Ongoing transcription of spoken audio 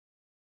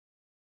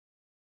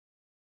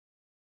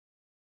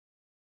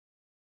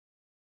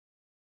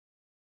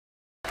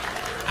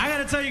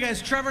to tell you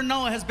guys, Trevor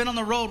Noah has been on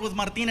the road with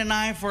Martin and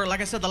I for,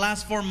 like I said, the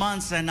last 4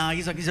 months, and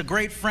he's a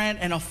great friend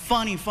and a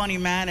funny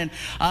man. And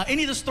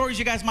any of the stories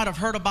you guys might have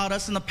heard about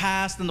us in the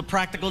past and the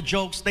practical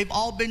jokes, they've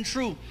all been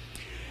true,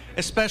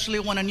 especially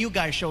when a new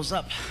guy shows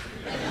up.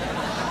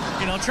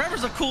 You know,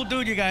 Trevor's a cool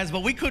dude, you guys,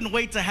 but we couldn't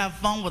wait to have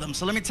fun with him.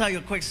 So let me tell you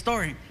a quick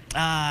story.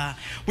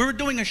 We were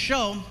doing a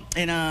show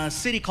in a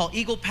city called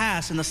Eagle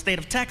Pass in the state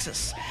of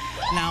Texas.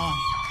 Now,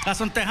 got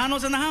some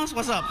Tejanos in the house?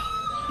 What's up?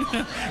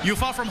 You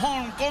far from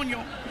home,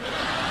 coño.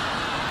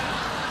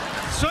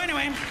 So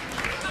anyway,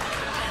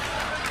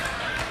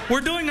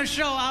 we're doing a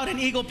show out in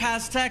Eagle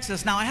Pass,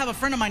 Texas. Now, I have a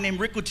friend of mine named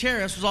Rick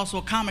Gutierrez, who's also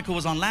a comic who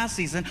was on last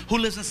season, who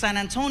lives in San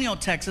Antonio,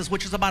 Texas,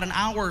 which is about an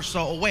hour or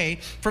so away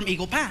from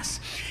Eagle Pass.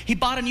 He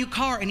bought a new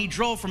car and he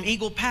drove from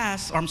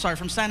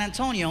from San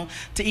Antonio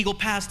to Eagle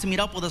Pass to meet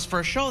up with us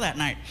for a show that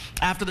night.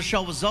 After the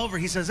show was over,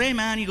 he says, hey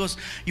man, he goes,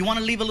 you want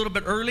to leave a little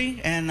bit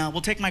early and we'll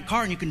take my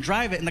car and you can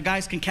drive it and the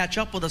guys can catch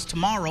up with us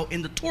tomorrow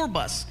in the tour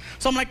bus.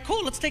 So I'm like,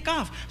 cool, let's take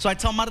off. So I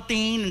tell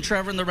Martin and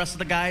Trevor and the rest of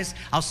the guys,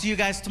 I'll see you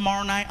guys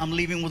tomorrow night. I'm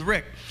leaving with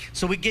Rick.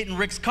 So we get in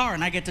Rick's car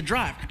and I get to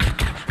drive.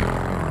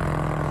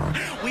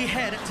 We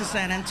head to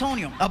San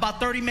Antonio. About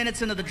 30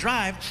 minutes into the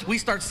drive, we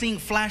start seeing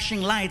flashing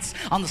lights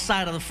on the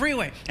side of the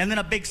freeway. And then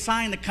a big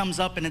sign that comes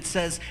up and it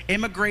says,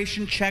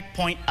 immigration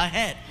checkpoint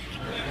ahead.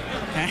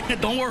 Okay?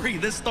 Don't worry,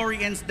 this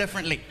story ends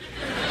differently.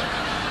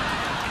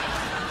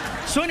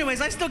 So anyways,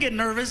 I still get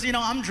nervous. You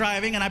know, I'm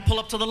driving and I pull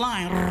up to the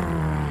line.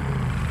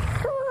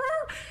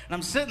 And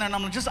I'm sitting there and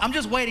I'm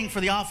just waiting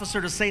for the officer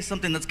to say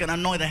something that's gonna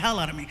annoy the hell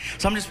out of me.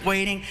 So I'm just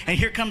waiting, and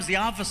here comes the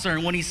officer,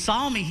 and when he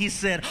saw me, he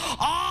said,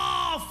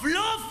 "Oh,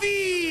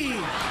 Fluffy!"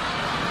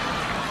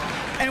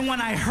 And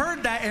when I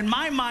heard that, in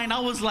my mind,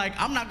 I was like,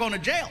 I'm not going to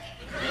jail.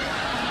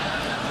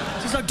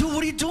 So he's like, dude,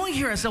 what are you doing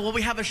here? I said, well,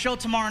 we have a show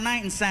tomorrow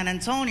night in San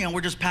Antonio, and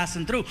we're just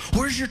passing through.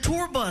 Where's your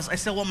tour bus? I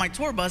said, well, my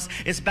tour bus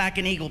is back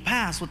in Eagle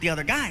Pass with the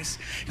other guys.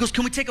 He goes,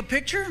 can we take a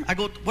picture? I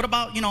go, what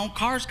about, you know,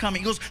 cars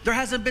coming? He goes, there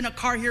hasn't been a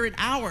car here in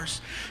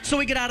hours. So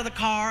we get out of the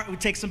car, we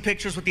take some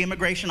pictures with the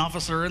immigration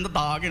officer and the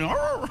dog, you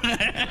know.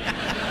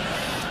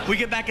 We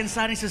get back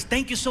inside and he says,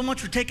 thank you so much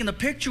for taking the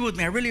picture with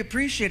me. I really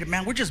appreciate it,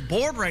 man. We're just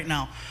bored right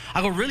now.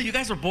 I go, really? You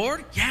guys are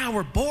bored? Yeah,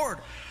 we're bored.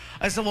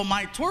 I said, well,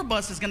 my tour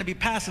bus is going to be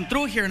passing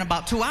through here in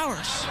about 2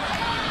 hours.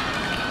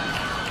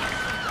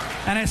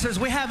 And I says,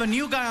 we have a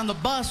new guy on the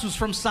bus who's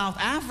from South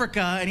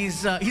Africa, and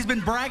he's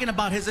been bragging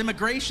about his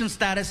immigration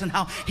status and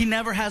how he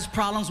never has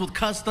problems with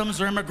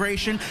customs or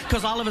immigration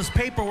because all of his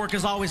paperwork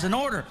is always in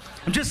order.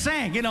 I'm just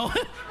saying, you know,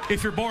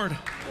 if you're bored.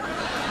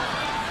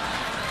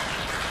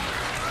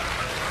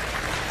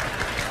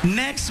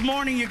 Next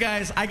morning, you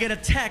guys, I get a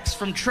text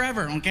from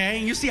Trevor, okay?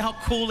 And you see how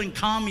cool and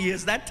calm he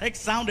is. That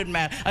text sounded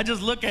mad. I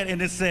just look at it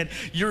and it said,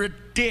 you're a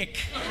dick.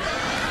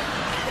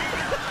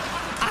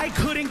 I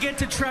couldn't get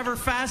to Trevor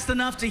fast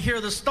enough to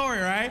hear the story,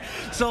 right?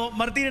 So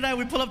Martin and I,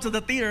 we pull up to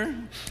the theater,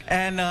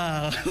 and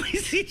we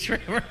see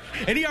Trevor.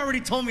 And he already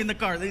told me in the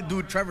car,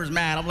 dude, Trevor's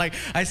mad. I'm like,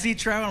 I see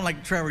Trevor. I'm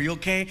like, Trevor, you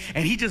okay?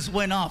 And he just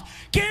went off.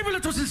 Gabriel,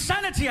 it was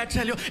insanity, I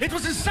tell you. It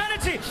was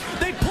insanity.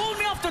 They pulled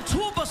me off the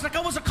tour bus like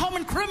I was a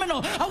common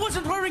criminal. I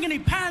wasn't wearing any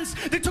pants.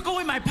 They took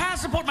away my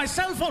passport, my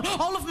cell phone,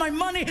 all of my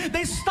money.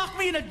 They stuck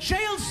me in a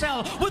jail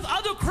cell with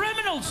other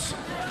criminals.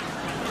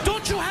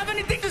 Don't you have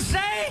anything to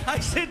say? I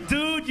said,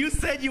 dude, you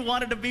said you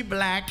wanted to be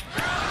black.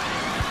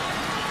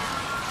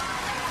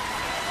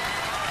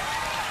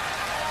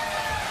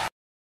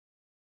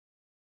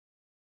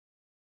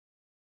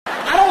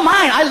 I don't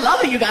mind. I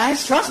love it, you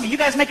guys. Trust me. You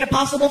guys make it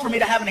possible for me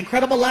to have an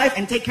incredible life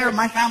and take care of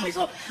my family.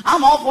 So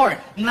I'm all for it.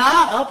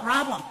 Not a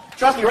problem.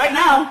 Trust me, right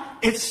now,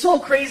 it's so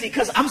crazy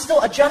because I'm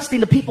still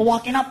adjusting to people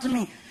walking up to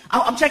me.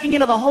 I'm checking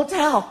into the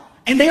hotel.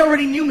 And they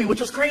already knew me,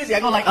 which was crazy.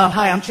 I go like,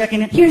 hi, I'm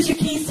checking in. Here's your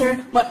key,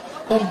 sir. But,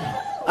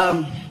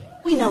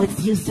 we know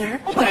it's you, sir.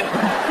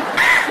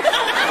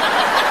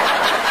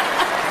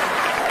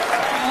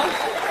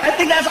 I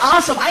think that's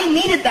awesome. I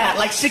needed that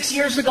like 6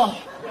 years ago.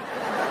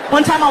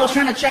 One time I was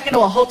trying to check into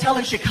a hotel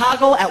in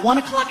Chicago at 1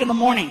 o'clock in the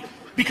morning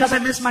because I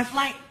missed my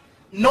flight.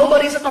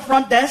 Nobody's at the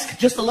front desk,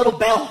 just a little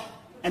bell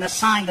and a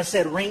sign that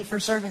said ring for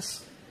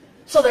service.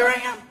 So there I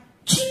am.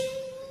 Ching,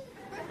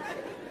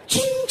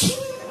 ching, ching.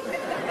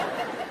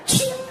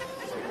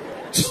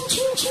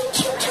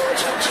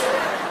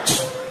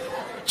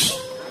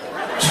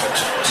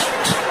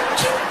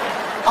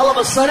 All of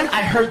a sudden,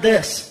 I heard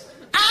this.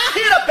 I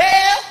hear a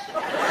bell.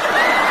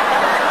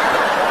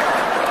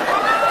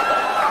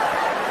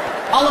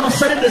 All of a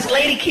sudden, this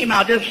lady came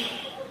out. Just...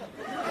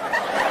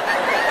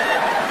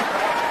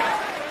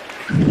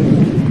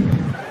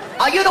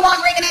 Are you the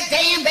one ringing that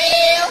damn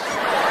bell?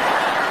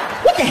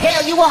 What the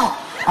hell you want?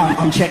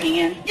 I'm checking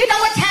in. You know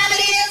what time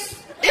it is?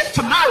 It's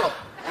tomorrow.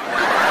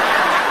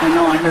 I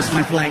know I missed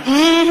my flight.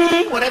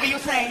 Whatever you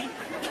say.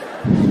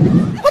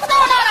 What's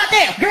going on out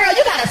there? Girl,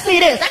 you gotta see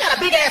this. I got a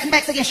big-ass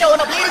Mexican showing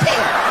up late as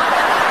hell.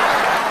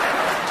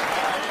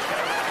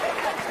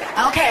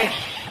 Okay.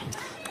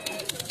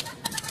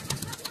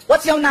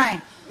 What's your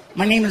name?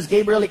 My name is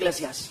Gabriel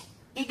Iglesias.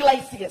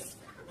 Iglesias.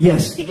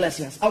 Yes,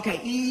 Iglesias.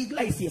 Okay,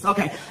 Iglesias.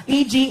 Okay,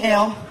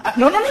 E-G-L.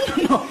 No.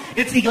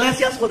 It's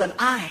Iglesias with an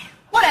I.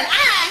 What, an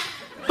I?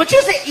 But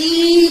you said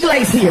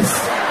Iglesias.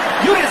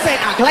 You didn't say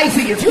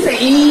Iglesias. You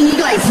said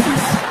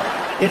Iglesias.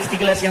 It's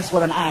Iglesias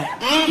with an I.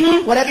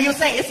 Mm-hmm. Whatever you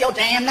say, it's your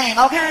damn name,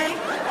 okay?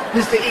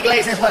 Mr.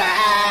 Iglesias with an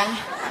I.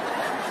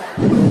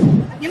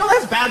 You know,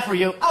 that's bad for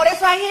you. Oh,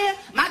 this right here?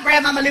 My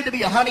grandmama lived to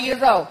be 100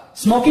 years old.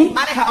 Smoking?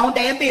 Minding her own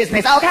damn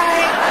business,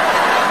 okay?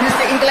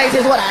 Mr.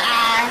 Iglesias with an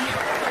I.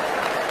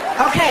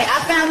 Okay, I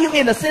found you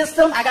in the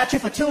system. I got you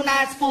for 2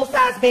 nights,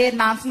 full-size bed,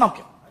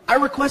 non-smoking. I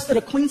requested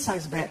a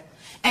queen-size bed.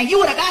 And you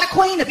would have got a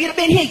queen if you'd have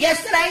been here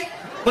yesterday.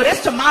 But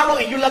it's tomorrow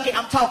and you're lucky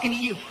I'm talking to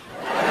you.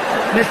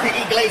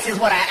 Mr. Iglesias,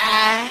 what an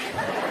I.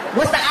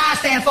 What's the I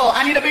stand for?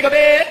 I need a bigger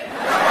bed.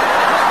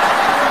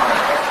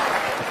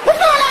 What's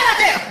going on out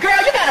there?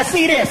 Girl, you gotta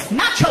see this.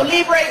 Nacho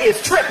Libre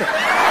is tripping.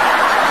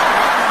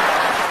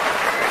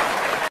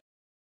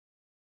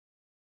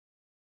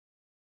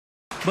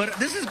 But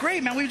this is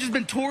great, man. We've just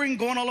been touring,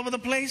 going all over the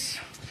place.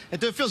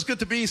 It feels good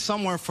to be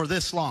somewhere for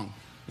this long.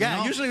 Yeah,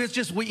 know? Usually it's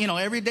just,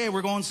 every day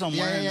we're going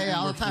somewhere. Yeah,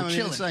 all the time. I mean,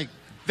 it's like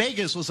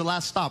Vegas was the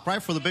last stop,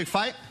 right, for the big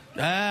fight?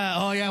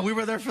 Oh, yeah, we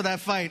were there for that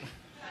fight.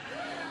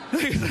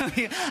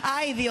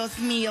 Ay, Dios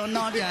mío,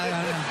 no.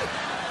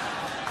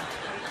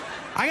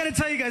 I got to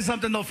tell you guys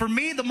something, though. For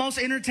me, the most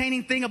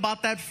entertaining thing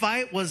about that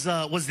fight was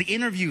the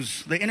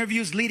interviews. The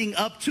interviews leading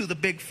up to the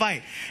big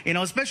fight.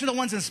 Especially the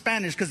ones in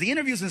Spanish. Because the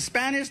interviews in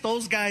Spanish,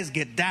 those guys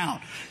get down.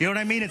 You know what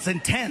I mean? It's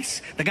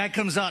intense. The guy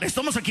comes out.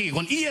 Estamos aquí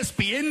con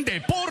ESPN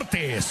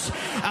Deportes.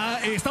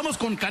 Estamos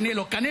con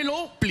Canelo.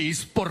 Canelo,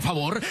 please, por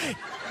favor.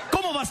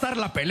 ¿Cómo va a estar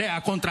la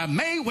pelea contra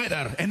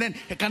Mayweather? And then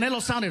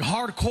Canelo sounded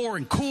hardcore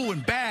and cool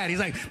and bad. He's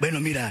like, bueno,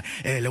 mira,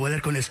 le voy a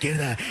dar con la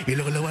izquierda y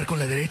luego le voy a dar con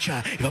la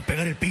derecha y va a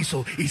pegar el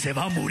piso y se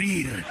va a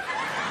morir.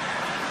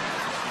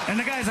 And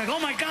the guy's like, oh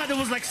my God, it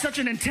was like such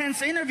an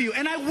intense interview.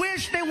 And I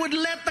wish they would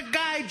let the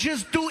guy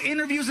just do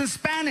interviews in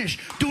Spanish.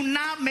 Do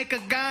not make a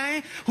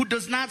guy who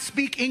does not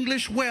speak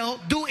English well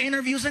do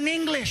interviews in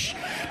English.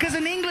 Because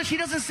in English, he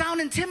doesn't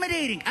sound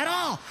intimidating at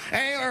all.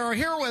 Hey, we're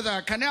here with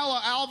Canelo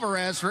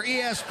Alvarez for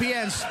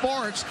ESPN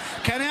Sports.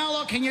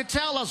 Canelo, can you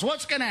tell us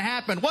what's going to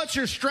happen? What's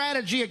your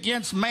strategy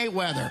against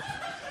Mayweather?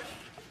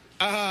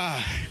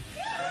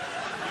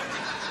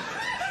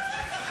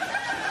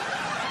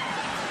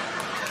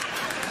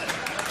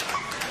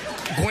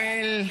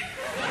 Well,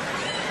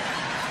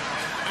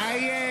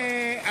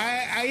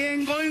 I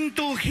am going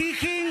to hit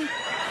him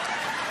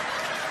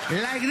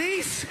like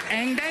this,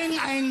 and then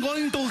I'm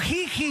going to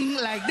hit him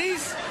like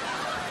this,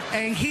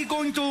 and he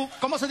going to,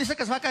 ¿cómo se dice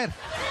que se va a caer?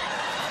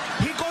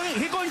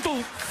 He going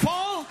to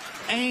fall,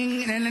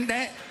 and then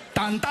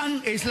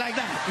tan is like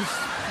that.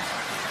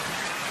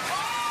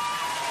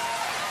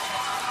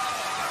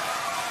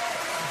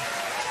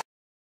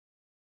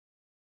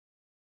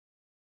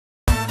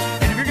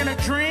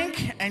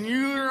 Drink and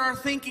you are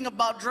thinking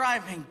about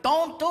driving,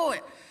 don't do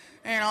it.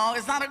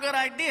 It's not a good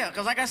idea.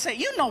 Because like I said,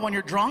 you know when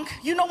you're drunk.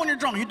 You know when you're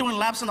drunk. You're doing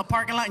laps in the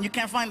parking lot and you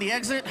can't find the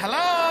exit.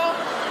 Hello?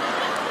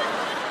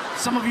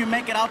 Some of you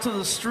make it out to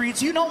the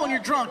streets. You know when you're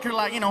drunk, you're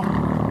like,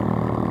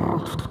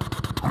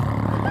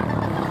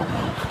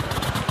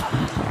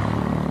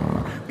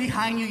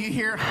 behind you, you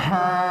hear,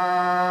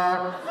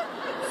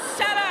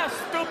 shut up,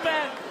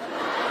 stupid.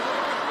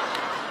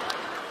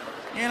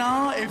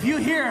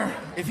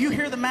 If you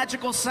hear the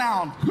magical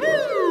sound,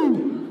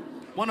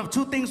 one of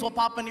 2 things will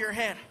pop into your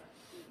head.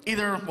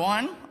 Either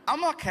 1,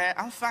 I'm okay,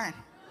 I'm fine.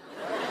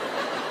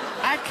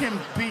 I can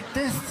beat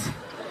this.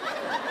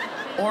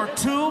 Or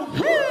 2,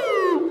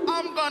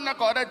 I'm gonna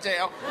go to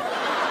jail.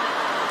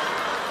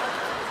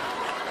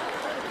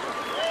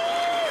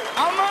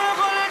 I'm gonna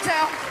go to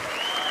jail.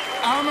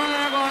 I'm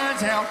gonna go to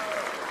jail.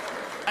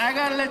 I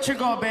gotta let you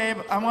go, babe.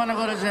 I'm gonna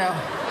go to jail.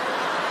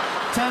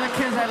 Tell the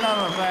kids I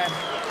love them, babe.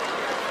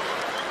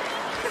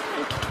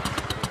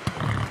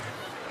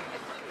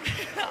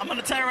 I'm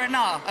gonna tell you right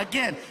now,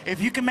 again,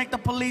 if you can make the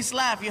police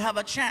laugh, you have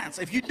a chance.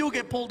 If you do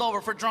get pulled over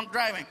for drunk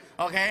driving,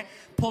 okay,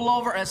 pull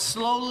over as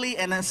slowly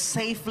and as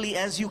safely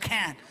as you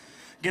can.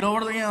 Get over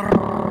to the end.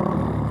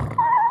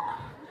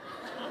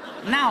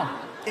 Now,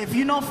 if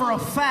you know for a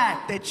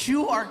fact that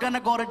you are gonna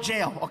go to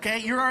jail,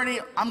 okay,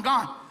 I'm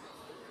gone.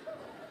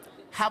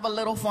 Have a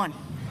little fun.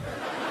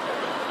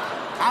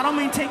 I don't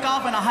mean take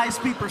off in a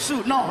high-speed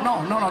pursuit. No,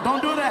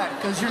 don't do that,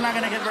 because you're not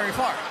gonna get very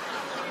far.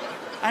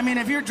 I mean,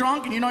 if you're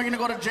drunk and you know you're gonna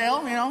go to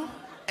jail,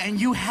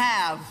 and you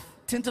have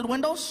tinted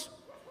windows,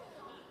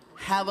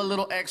 have a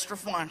little extra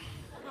fun.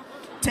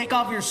 Take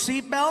off your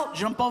seatbelt,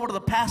 jump over to the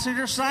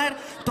passenger side,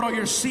 throw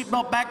your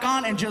seatbelt back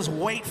on, and just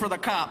wait for the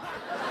cop.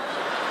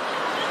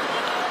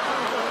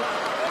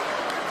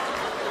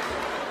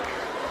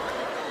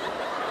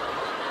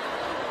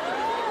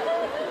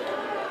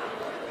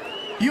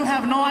 You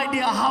have no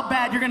idea how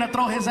bad you're gonna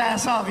throw his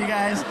ass off, you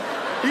guys.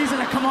 He's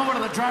gonna come over to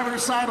the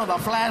driver's side with a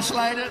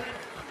flashlight.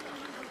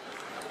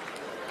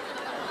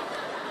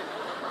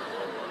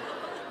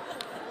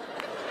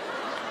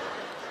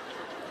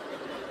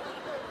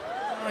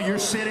 You're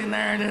sitting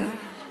there.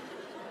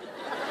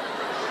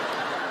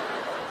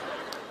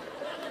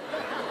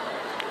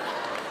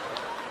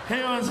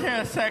 He was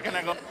here a second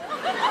ago.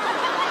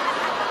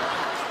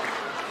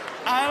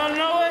 I don't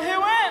know where he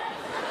went.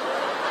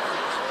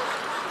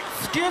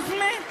 Excuse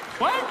me?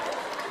 What?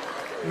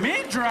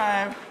 Me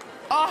drive?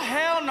 Oh,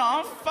 hell no,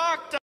 I'm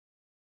fucked up.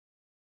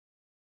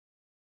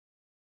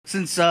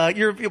 Since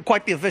you're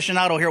quite the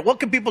aficionado here, what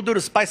can people do to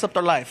spice up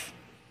their life?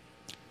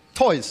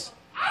 Toys.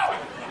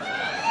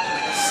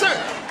 Sir,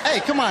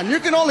 hey, come on. You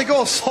can only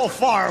go so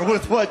far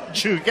with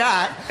what you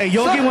got. Hey,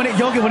 Yogi,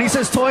 when he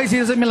says toys, he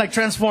doesn't mean like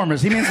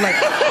Transformers. He means like...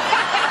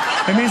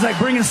 It means like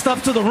bringing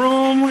stuff to the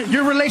room.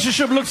 Your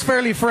relationship looks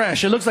fairly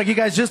fresh. It looks like you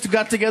guys just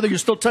got together. You're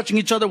still touching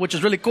each other, which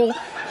is really cool.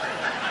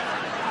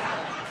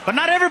 But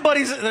not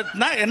everybody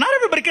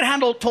can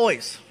handle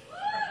toys.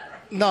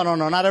 No,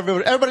 not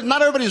everybody.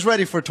 Not everybody's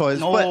ready for toys.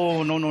 No.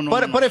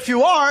 But if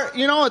you are,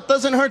 you know, it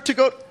doesn't hurt to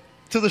go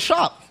to the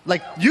shop.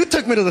 Like you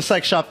took me to the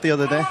sex shop the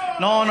other day.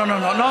 No. Hey,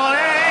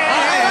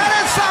 that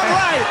doesn't sound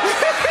right.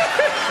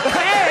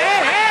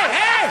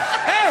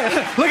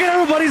 Look at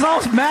everybody's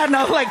all mad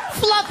now. Like,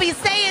 Fluffy,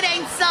 say it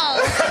ain't so.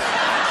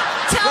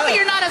 Tell me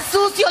you're not a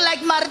sucio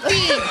like Martin.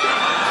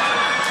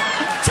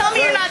 Tell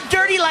me you're not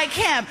dirty like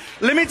him.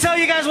 let me tell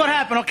you guys what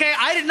happened, okay?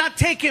 I did not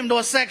take him to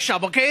a sex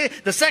shop, okay?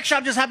 The sex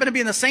shop just happened to be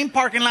in the same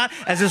parking lot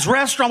as this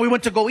restaurant we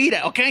went to go eat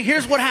at, okay?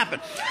 Here's what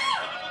happened.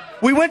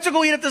 We went to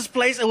go eat at this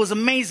place. It was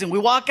amazing. We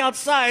walk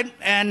outside,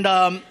 and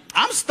I'm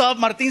stuffed,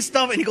 Martin's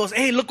stuffed, and he goes,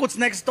 hey, look what's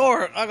next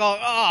door. I go,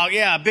 oh,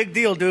 yeah, big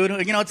deal,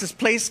 dude. You know, it's this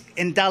place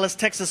in Dallas,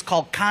 Texas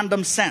called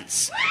Condom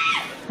Sense,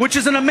 which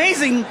is an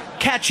amazing,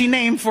 catchy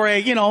name for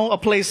a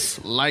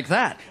place like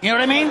that. You know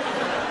what I mean?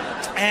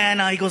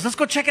 And he goes, let's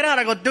go check it out.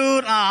 I go,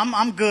 dude,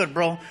 I'm good,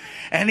 bro.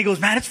 And he goes,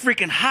 man, it's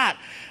freaking hot.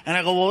 And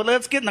I go, well,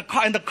 let's get in the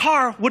car. And the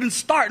car wouldn't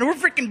start, and we're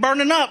freaking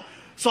burning up.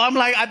 So I'm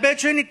like, I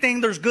bet you anything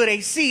there's good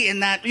AC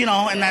in that, in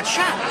that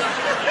shop.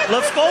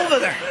 Let's go over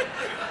there.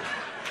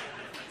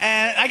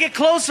 And I get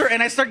closer,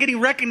 and I start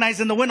getting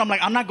recognized in the window. I'm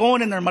like, I'm not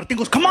going in there. Martin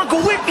goes, come on,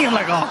 go with me. I'm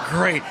like, oh,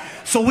 great.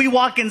 So we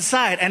walk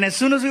inside, and as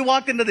soon as we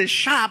walked into this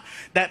shop,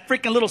 that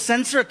freaking little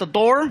sensor at the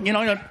door,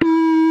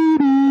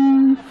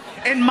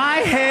 in my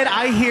head,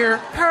 I hear,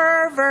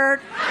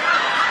 pervert.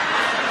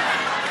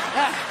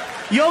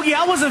 Yogi,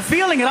 I wasn't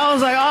feeling it. I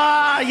was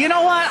like, you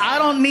know what? I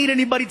don't need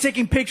anybody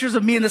taking pictures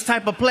of me in this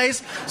type of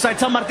place. So I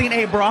tell Martin,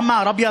 hey, bro, I'm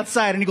out. I'll be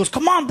outside. And he goes,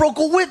 come on, bro,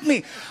 go with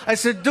me. I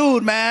said,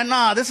 dude, man,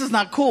 nah, this is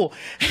not cool.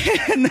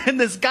 And then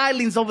this guy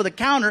leans over the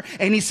counter,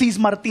 and he sees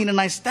Martin and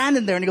I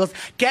standing there, and he goes,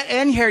 get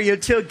in here, you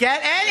two.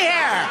 Get in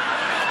here.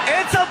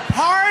 It's a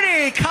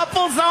party,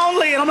 couples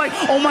only. And I'm like,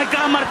 oh, my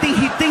God, Martin,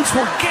 he thinks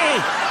we're gay.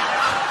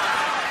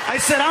 I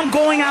said, I'm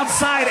going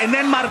outside, and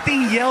then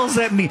Martin yells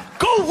at me,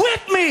 go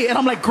with me! And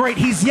I'm like, great,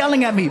 he's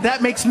yelling at me.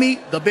 That makes me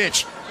the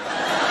bitch.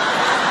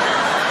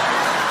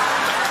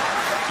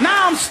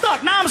 Now I'm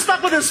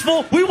stuck with this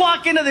fool. We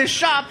walk into this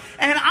shop,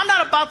 and I'm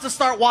not about to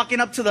start walking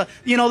up to the,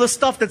 the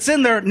stuff that's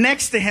in there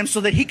next to him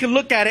so that he can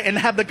look at it and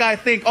have the guy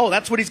think, oh,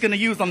 that's what he's going to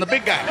use on the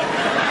big guy.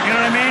 You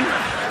know what I mean?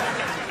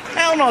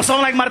 Hell no. So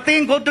I'm like,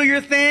 Martin, go do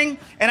your thing.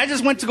 And I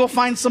just went to go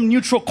find some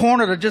neutral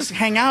corner to just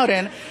hang out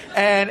in.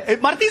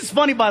 And Martin's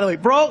funny, by the way.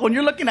 Bro, when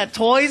you're looking at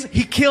toys,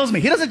 he kills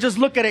me. He doesn't just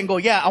look at it and go,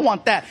 yeah, I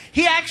want that.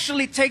 He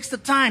actually takes the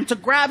time to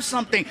grab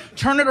something,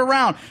 turn it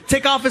around,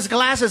 take off his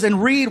glasses,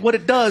 and read what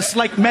it does,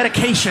 like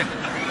medication.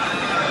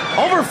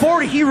 Over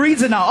 40, he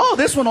reads it now. Oh,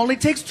 this one only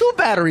takes 2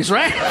 batteries,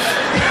 right?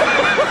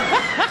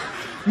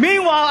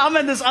 Meanwhile, I'm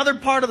in this other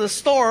part of the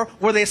store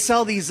where they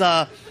sell these,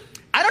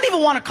 I don't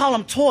even want to call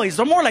them toys.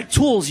 They're more like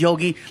tools,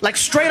 Yogi. Like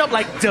straight up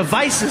like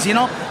devices,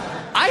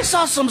 I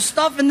saw some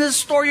stuff in this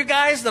store, you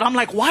guys, that I'm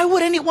like, why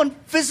would anyone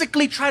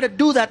physically try to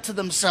do that to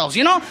themselves?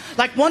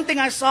 Like one thing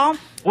I saw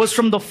was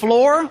from the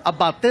floor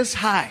about this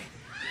high.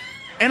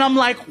 And I'm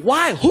like,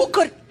 why? Who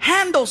could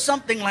handle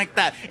something like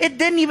that? It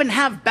didn't even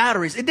have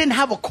batteries. It didn't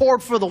have a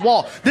cord for the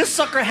wall. This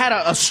sucker had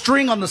a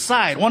string on the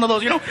side. One of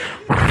those,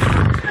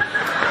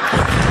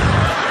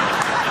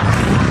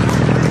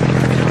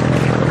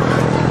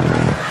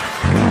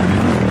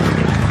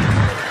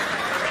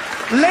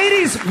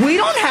 Ladies, we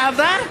don't have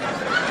that.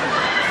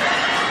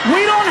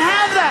 We don't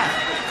have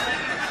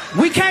that.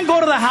 We can't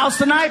go to the house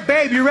tonight.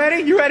 Babe, you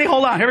ready? You ready?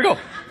 Hold on. Here we go.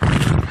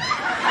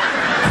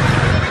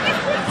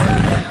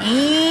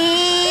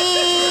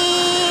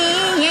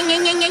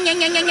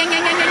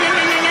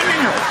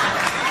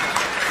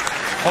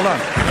 Hold on.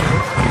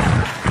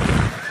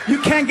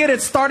 You can't get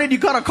it started. You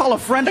gotta call a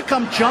friend to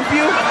come jump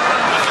you.